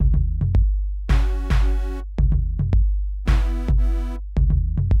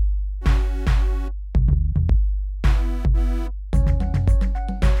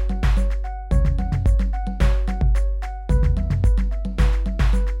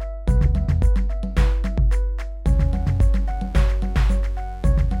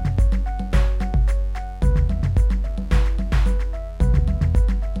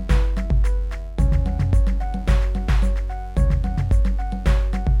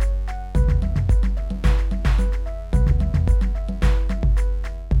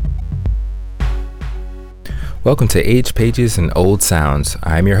Welcome to Age Pages and Old Sounds.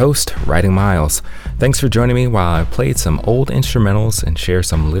 I'm your host, Writing Miles. Thanks for joining me while I played some old instrumentals and share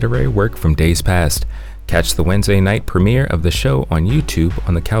some literary work from days past. Catch the Wednesday night premiere of the show on YouTube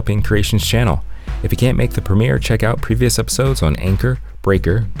on the Calpine Creations channel. If you can't make the premiere, check out previous episodes on Anchor,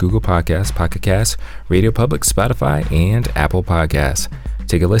 Breaker, Google Podcasts, Pocket Casts, Radio Public, Spotify, and Apple Podcasts.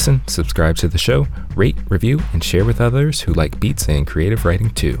 Take a listen, subscribe to the show, rate, review, and share with others who like beats and creative writing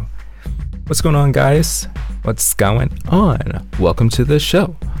too. What's going on, guys? What's going on? Welcome to the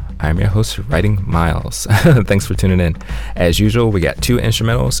show. I'm your host, Writing Miles. Thanks for tuning in. As usual, we got two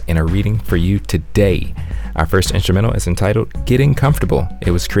instrumentals and a reading for you today. Our first instrumental is entitled Getting Comfortable. It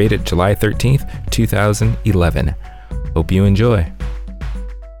was created July 13th, 2011. Hope you enjoy.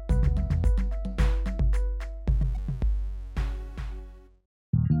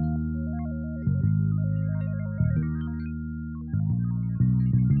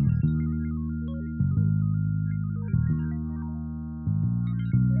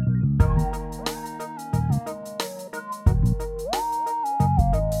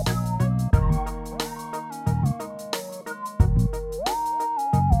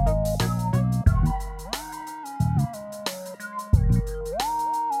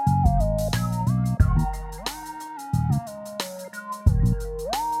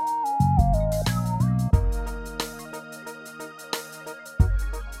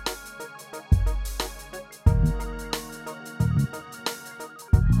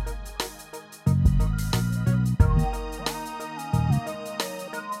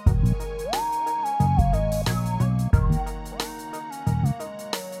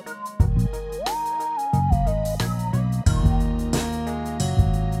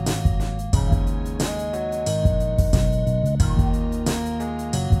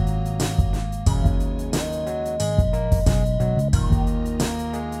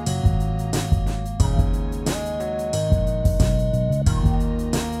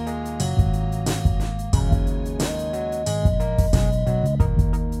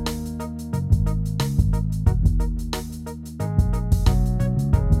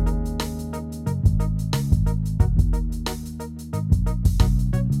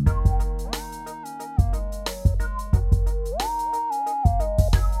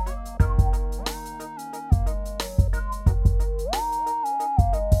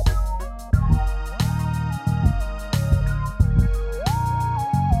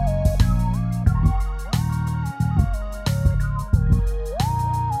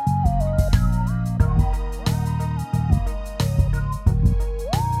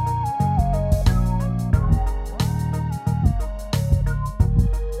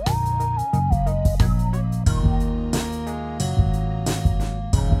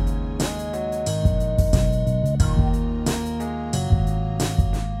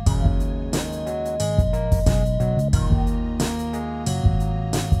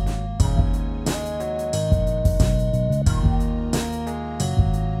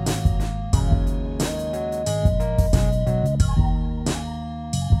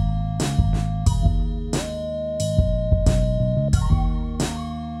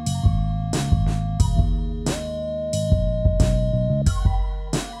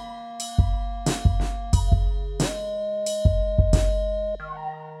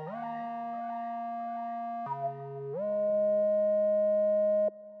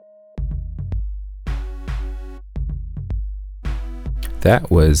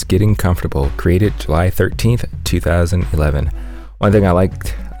 That was Getting Comfortable, created July 13th, 2011. One thing I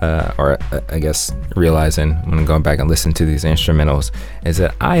liked, realizing when I'm going back and listening to these instrumentals, is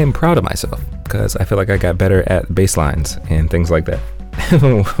that I am proud of myself because I feel like I got better at bass lines and things like that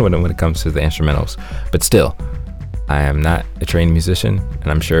when it comes to the instrumentals. But still, I am not a trained musician,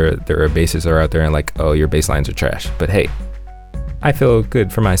 and I'm sure there are bassists that are out there and like, oh, your bass lines are trash. But hey, I feel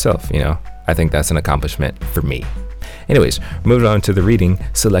good for myself, I think that's an accomplishment for me. Anyways, moving on to the reading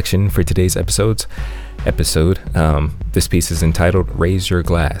selection for today's episode. This piece is entitled Raise Your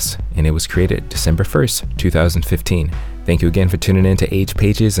Glass, and it was created December 1st, 2015. Thank you again for tuning in to Age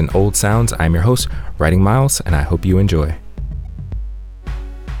Pages and Old Sounds. I'm your host, Writing Miles, and I hope you enjoy.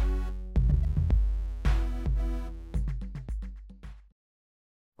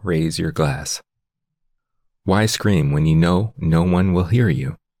 Raise your glass. Why scream when you know no one will hear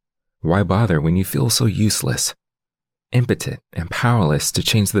you? Why bother when you feel so useless? Impotent and powerless to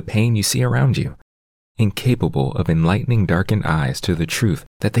change the pain you see around you, incapable of enlightening darkened eyes to the truth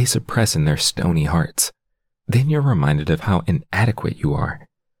that they suppress in their stony hearts. Then you're reminded of how inadequate you are,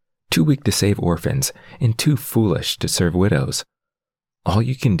 too weak to save orphans and too foolish to serve widows. All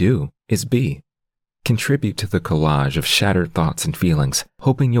you can do is be. Contribute to the collage of shattered thoughts and feelings,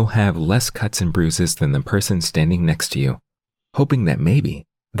 hoping you'll have less cuts and bruises than the person standing next to you. Hoping that maybe,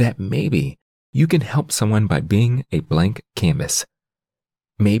 you can help someone by being a blank canvas.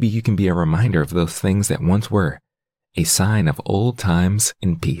 Maybe you can be a reminder of those things that once were, a sign of old times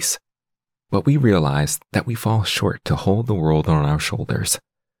in peace. But we realize that we fall short to hold the world on our shoulders.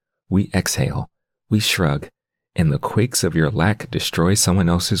 We exhale, we shrug, and the quakes of your lack destroy someone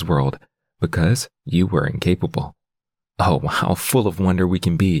else's world because you were incapable. Oh, how full of wonder we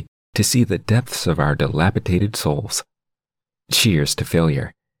can be to see the depths of our dilapidated souls. Cheers to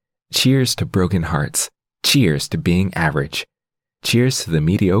failure. Cheers to broken hearts. Cheers to being average. Cheers to the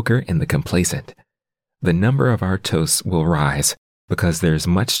mediocre and the complacent. The number of our toasts will rise because there's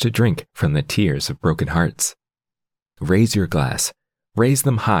much to drink from the tears of broken hearts. Raise your glass. Raise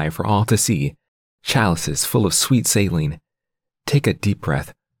them high for all to see. Chalices full of sweet saline. Take a deep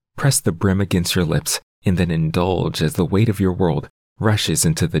breath. Press the brim against your lips and then indulge as the weight of your world rushes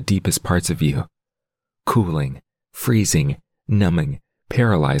into the deepest parts of you. Cooling, freezing, numbing,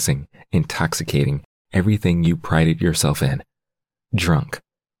 paralyzing, intoxicating everything you prided yourself in. Drunk,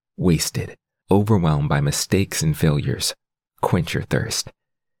 wasted, overwhelmed by mistakes and failures. Quench your thirst.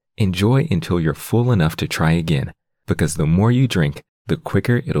 Enjoy until you're full enough to try again, because the more you drink, the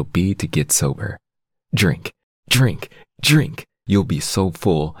quicker it'll be to get sober. Drink, drink, drink. You'll be so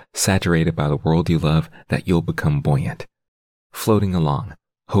full, saturated by the world you love, that you'll become buoyant, floating along,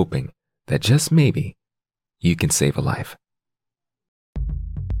 hoping that just maybe you can save a life.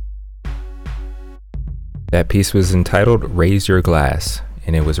 That piece was entitled Raise Your Glass,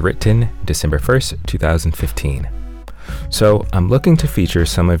 and it was written December 1st, 2015. So I'm looking to feature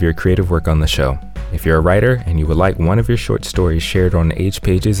some of your creative work on the show. If you're a writer and you would like one of your short stories shared on Age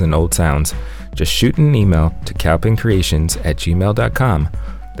Pages and Old Sounds, just shoot an email to calpencreations@gmail.com.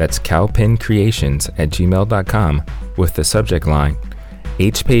 That's calpencreations@gmail.com with the subject line,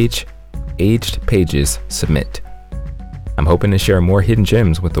 Aged Pages, Submit. I'm hoping to share more hidden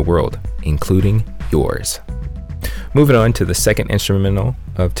gems with the world, including yours. Moving on to the second instrumental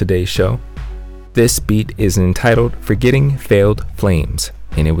of today's show. This beat is entitled Forgetting Failed Flames,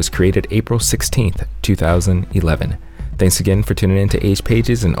 and it was created April 16th, 2011. Thanks again for tuning in to Age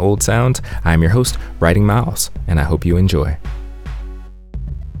Pages and Old Sounds. I'm your host, Writing Miles, and I hope you enjoy.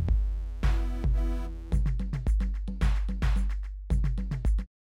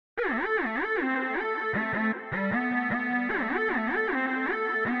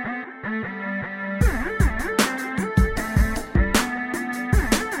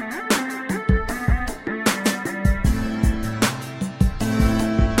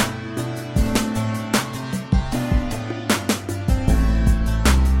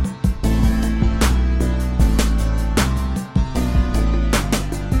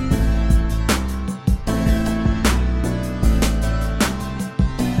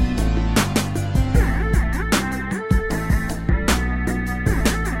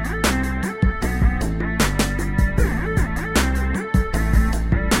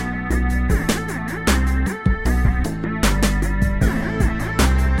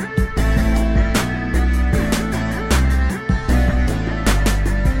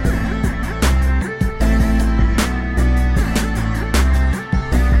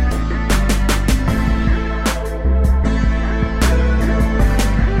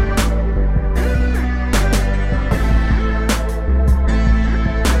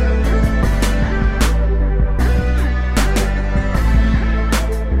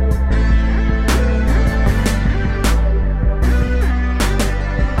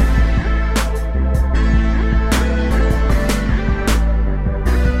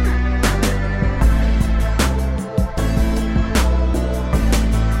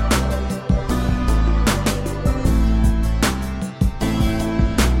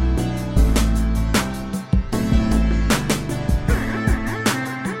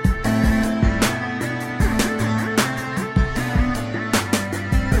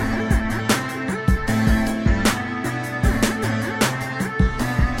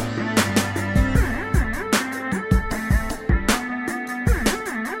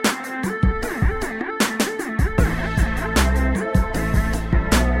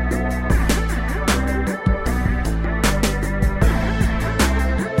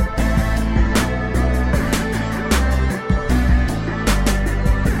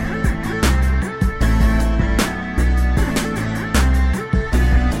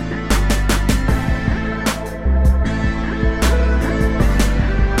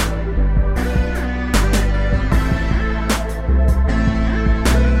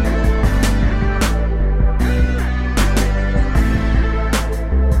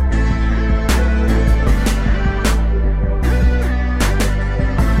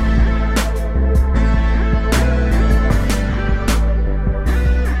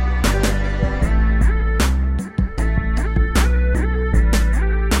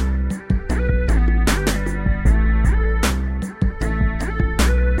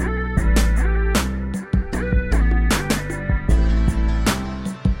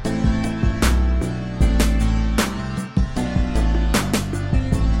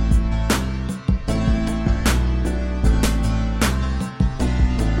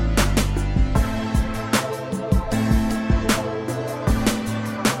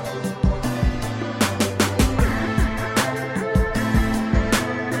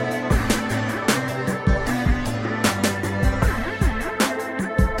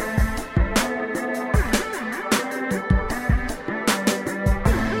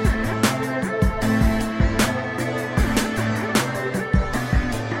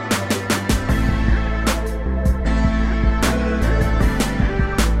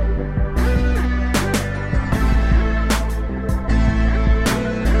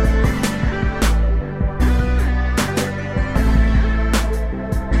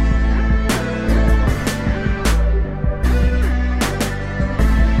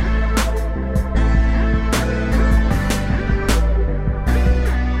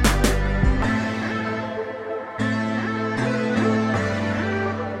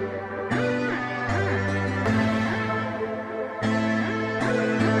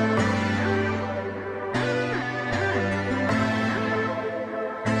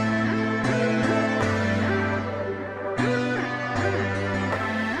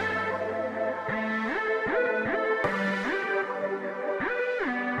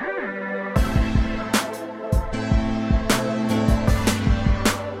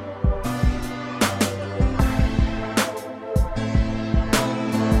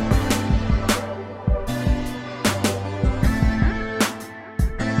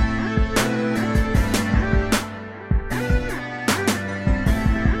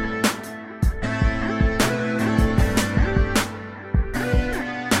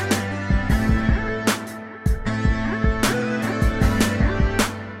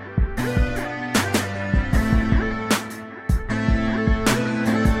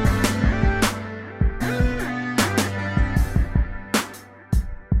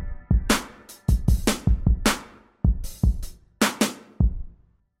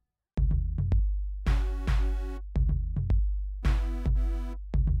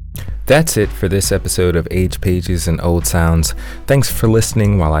 That's it for this episode of Age Pages and Old Sounds. Thanks for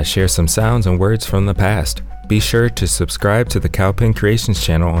listening while I share some sounds and words from the past. Be sure to subscribe to the Cowpen Creations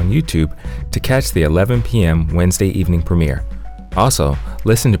channel on YouTube to catch the 11 p.m. Wednesday evening premiere. Also,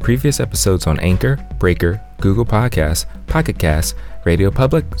 listen to previous episodes on Anchor, Breaker, Google Podcasts, Pocket Casts, Radio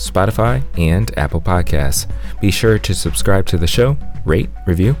Public, Spotify, and Apple Podcasts. Be sure to subscribe to the show, rate,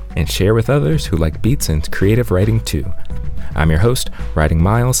 review, and share with others who like beats and creative writing too. I'm your host, Writing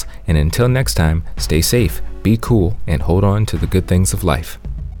Miles, and until next time, stay safe, be cool, and hold on to the good things of life.